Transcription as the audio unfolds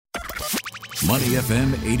Money FM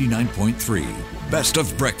 89.3. Best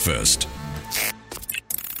of breakfast.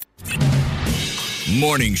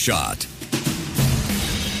 Morning Shot.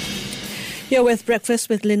 You're with Breakfast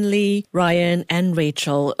with Lindley, Ryan and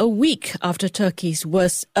Rachel. A week after Turkey's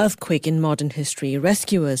worst earthquake in modern history,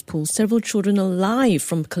 rescuers pulled several children alive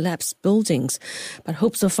from collapsed buildings. But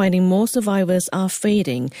hopes of finding more survivors are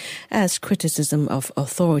fading as criticism of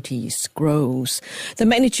authorities grows. The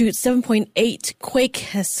magnitude 7.8 quake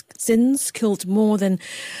has since killed more than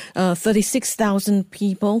 36,000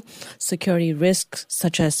 people. Security risks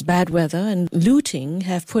such as bad weather and looting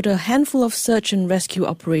have put a handful of search and rescue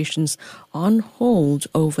operations on hold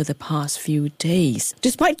over the past few days.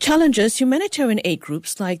 Despite challenges, humanitarian aid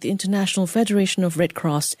groups like the International Federation of Red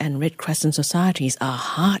Cross and Red Crescent Societies are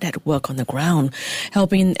hard at work on the ground,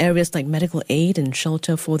 helping in areas like medical aid and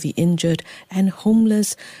shelter for the injured and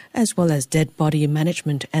homeless, as well as dead body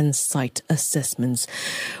management and site assessments.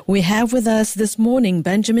 We have with us this morning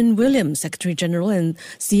Benjamin Williams, Secretary General and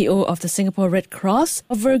CEO of the Singapore Red Cross.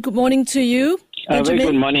 A very good morning to you. Very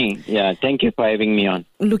good morning. Yeah, thank you for having me on.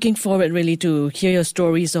 Looking forward really to hear your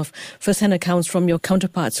stories of first-hand accounts from your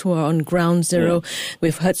counterparts who are on ground zero. Yeah.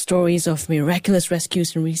 We've heard stories of miraculous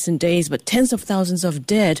rescues in recent days, but tens of thousands of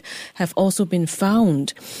dead have also been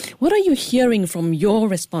found. What are you hearing from your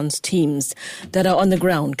response teams that are on the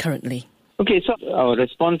ground currently? Okay, so our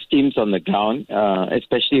response teams on the ground,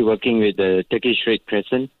 especially working with the Turkish Red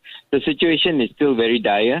Crescent, the situation is still very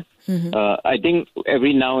dire. Mm-hmm. I think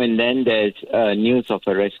every now and then there's news of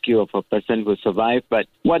a rescue of a person who survived, but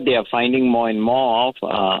what they are finding more and more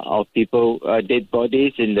of people, dead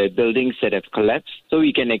bodies in the buildings that have collapsed. So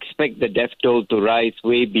we can expect the death toll to rise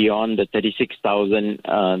way beyond the 36,000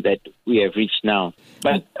 that we have reached now.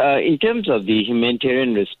 But in terms of the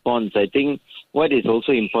humanitarian response, I think what is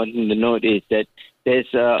also important to note is that there's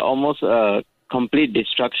almost a complete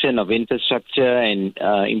destruction of infrastructure and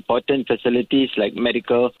important facilities like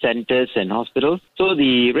medical centers and hospitals. So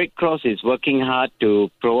the Red Cross is working hard to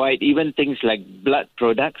provide even things like blood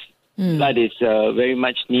products. Blood is very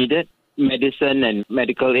much needed, medicine and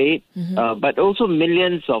medical aid, but also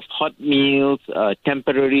millions of hot meals,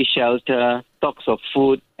 temporary shelter, stocks of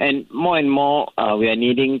food, and more we are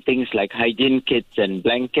needing things like hygiene kits and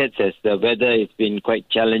blankets as the weather has been quite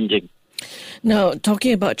challenging. Now,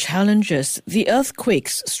 talking about challenges, the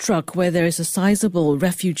earthquakes struck where there is a sizable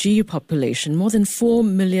refugee population. More than 4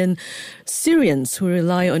 million Syrians who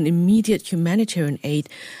rely on immediate humanitarian aid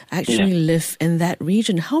actually live in that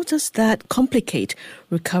region. How does that complicate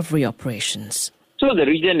recovery operations? So the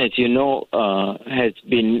region, as you know, has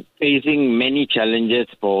been facing many challenges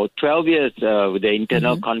for 12 years with the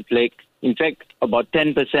internal conflict. In fact, about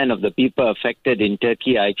 10% of the people affected in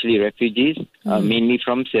Turkey are actually refugees, mainly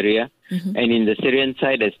from Syria. And in the Syrian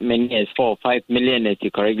side, as many as 4 or 5 million, as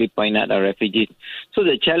you correctly point out, are refugees. So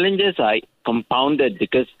the challenges are compounded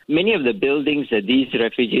because many of the buildings that these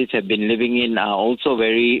refugees have been living in are also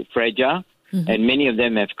very fragile, and many of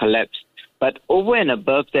them have collapsed. But over and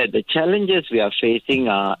above that, the challenges we are facing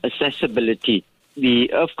are accessibility.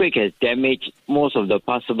 The earthquake has damaged most of the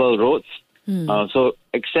passable roads. So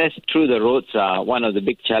access through the roads are one of the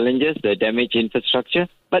big challenges, the damaged infrastructure.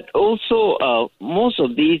 But also most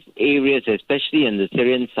of these areas, especially in the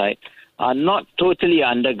Syrian side, are not totally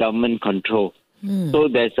under government control. So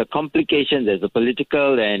there's a complication, there's a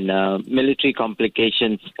political and military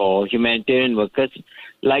complications for humanitarian workers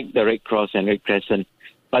like the Red Cross and Red Crescent.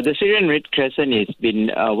 But the Syrian Red Crescent has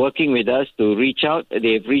been working with us to reach out.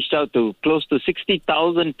 They've reached out to close to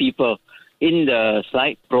 60,000 people in the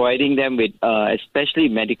site, providing them with especially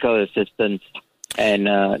medical assistance and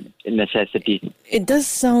necessities. It does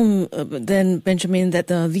sound then, Benjamin, that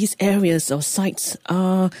these areas or sites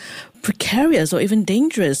are precarious or even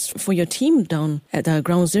dangerous for your team down at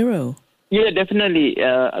ground zero. Yeah, definitely.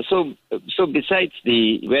 So besides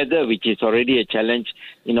the weather, which is already a challenge,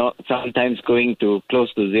 sometimes going to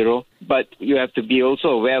close to zero, but you have to be also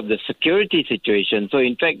aware of the security situation. So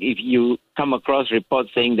in fact, if you come across reports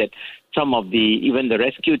saying that some of even the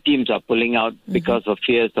rescue teams are pulling out because of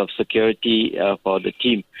fears of security for the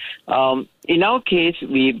team. In our case,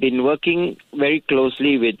 we've been working very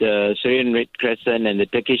closely with the Syrian Red Crescent and the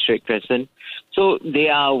Turkish Red Crescent. So they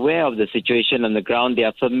are aware of the situation on the ground. They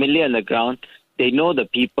are familiar on the ground. They know the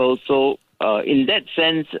people. So in that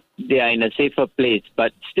sense, they are in a safer place.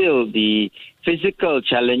 But still, the physical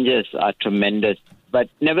challenges are tremendous. But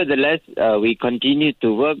nevertheless, we continue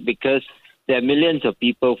to work because there are millions of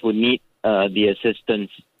people who need the assistance.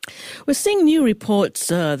 We're seeing new reports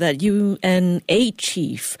that you and a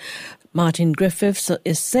chief Martin Griffiths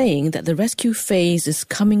is saying that the rescue phase is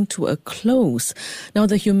coming to a close. Now,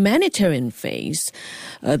 the humanitarian phase,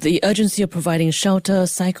 the urgency of providing shelter,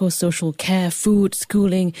 psychosocial care, food,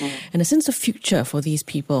 schooling, and a sense of future for these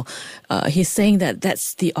people, he's saying that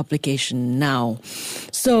that's the obligation now.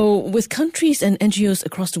 So, with countries and NGOs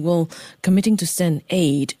across the world committing to send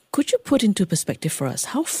aid, could you put into perspective for us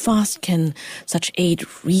how fast can such aid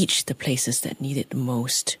reach the places that need it the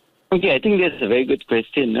most? Okay, I think that's a very good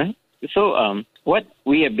question. Huh? So what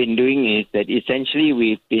we have been doing is that essentially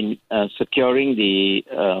we've been securing the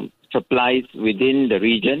supplies within the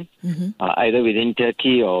region, either within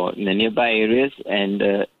Turkey or in the nearby areas, and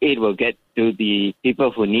aid will get to the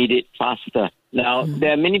people who need it faster. Now,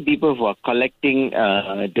 there are many people who are collecting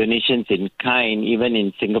donations in kind, even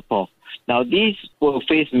in Singapore. Now, these will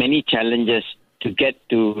face many challenges to get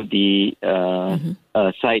to the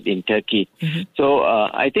site in Turkey. So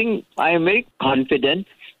I think I am very confident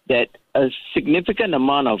that a significant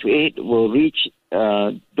amount of aid will reach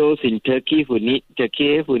those in Turkey who needs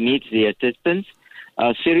the assistance.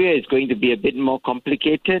 Syria is going to be a bit more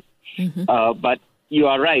complicated, but you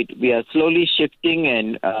are right. We are slowly shifting,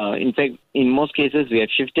 and in fact, in most cases, we have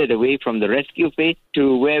shifted away from the rescue phase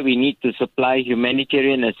to where we need to supply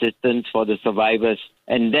humanitarian assistance for the survivors.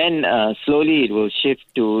 And then slowly it will shift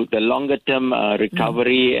to the longer-term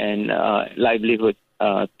recovery and livelihood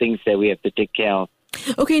things that we have to take care of.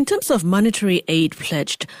 Okay, in terms of monetary aid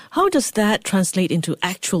pledged, how does that translate into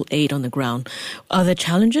actual aid on the ground? Are there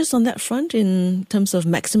challenges on that front in terms of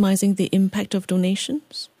maximizing the impact of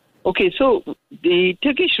donations? Okay, so the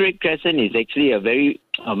Turkish Red Crescent is actually a very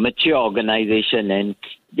mature organization, and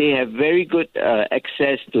they have very good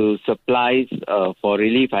access to supplies for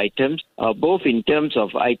relief items, both in terms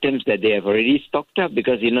of items that they have already stocked up,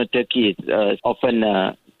 because, Turkey is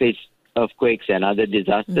often faced earthquakes and other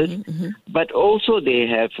disasters. But also they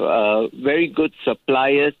have very good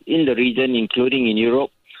suppliers in the region, including in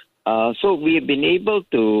Europe. So we have been able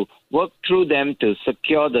to work through them to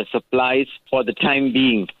secure the supplies for the time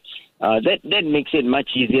being. That makes it much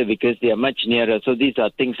easier because they are much nearer. So these are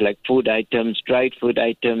things like food items, dried food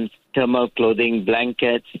items, thermal clothing,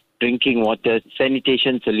 blankets, drinking water,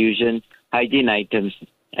 sanitation solutions, hygiene items,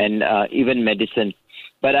 and even medicine.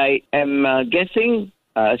 But I am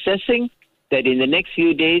assessing that in the next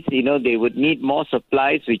few days, they would need more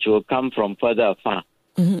supplies which will come from further afar.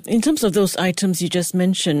 In terms of those items you just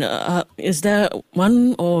mentioned, is there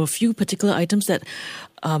one or a few particular items that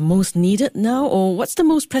are most needed now, or what's the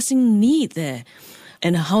most pressing need there?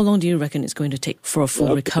 And how long do you reckon it's going to take for a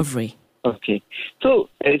full recovery? Okay. So,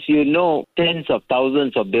 as you know, tens of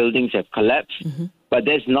thousands of buildings have collapsed, but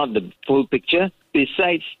that's not the full picture.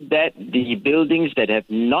 Besides that, the buildings that have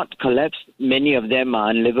not collapsed, many of them are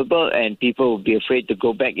unlivable and people will be afraid to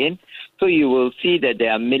go back in. So you will see that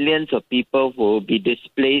there are millions of people who will be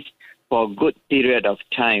displaced for a good period of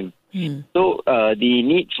time. So the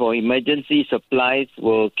need for emergency supplies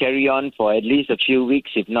will carry on for at least a few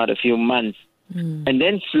weeks, if not a few months. And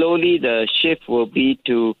then slowly the shift will be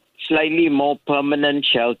to slightly more permanent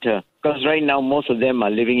shelter, because right now most of them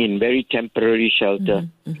are living in very temporary shelter.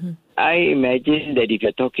 I imagine that if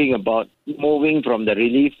you're talking about moving from the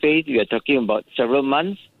relief phase, you're talking about several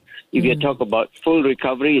months. If you talk about full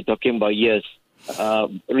recovery, you're talking about years.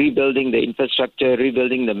 Rebuilding the infrastructure,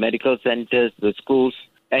 rebuilding the medical centers, the schools,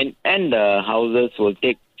 and the houses will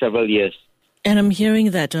take several years. And I'm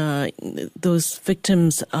hearing that those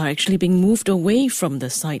victims are actually being moved away from the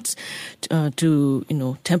sites to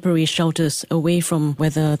temporary shelters away from where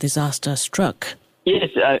the disaster struck. Yes,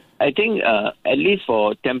 I think at least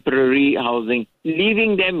for temporary housing,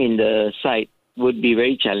 leaving them in the site would be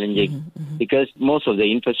very challenging because most of the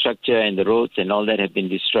infrastructure and the roads and all that have been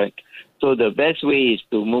destroyed. So the best way is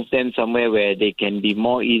to move them somewhere where they can be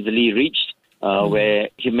more easily reached, where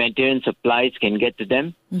humanitarian supplies can get to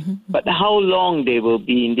them. But how long they will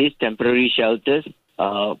be in these temporary shelters,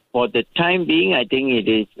 for the time being, I think it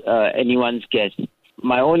is anyone's guess.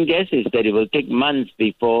 My own guess is that it will take months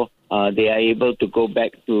before they are able to go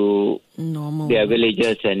back to normal their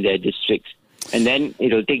villages and their districts. And then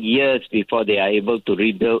it will take years before they are able to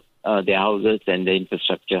rebuild their houses and the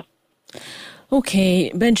infrastructure. Okay,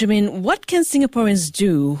 Benjamin, what can Singaporeans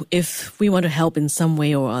do if we want to help in some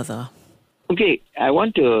way or other? Okay, I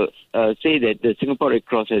want to say that the Singapore Red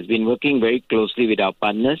Cross has been working very closely with our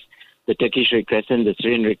partners, the Turkish Red Crescent, the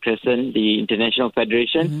Syrian Red Crescent, the International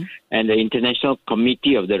Federation, and the International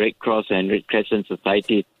Committee of the Red Cross and Red Crescent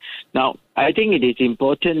Society. Now, I think it is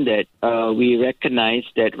important that we recognize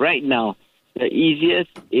that right now, the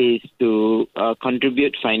easiest is to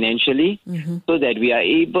contribute financially so that we are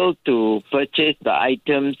able to purchase the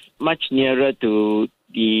items much nearer to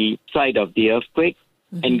the site of the earthquake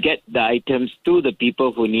and get the items to the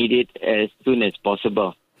people who need it as soon as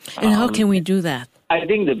possible. And how can we do that? I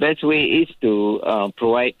think the best way is to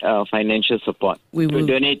provide financial support. We will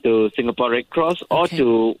donate to Singapore Red Cross or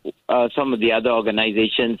to some of the other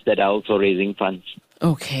organizations that are also raising funds.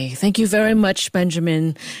 Okay. Thank you very much,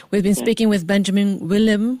 Benjamin. We've been speaking with Benjamin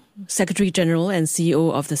William, Secretary General and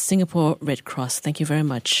CEO of the Singapore Red Cross. Thank you very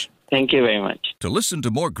much. Thank you very much. To listen to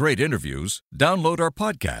more great interviews, download our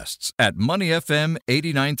podcasts at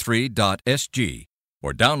moneyfm893.sg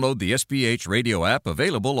or download the SPH radio app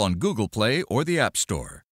available on Google Play or the App Store.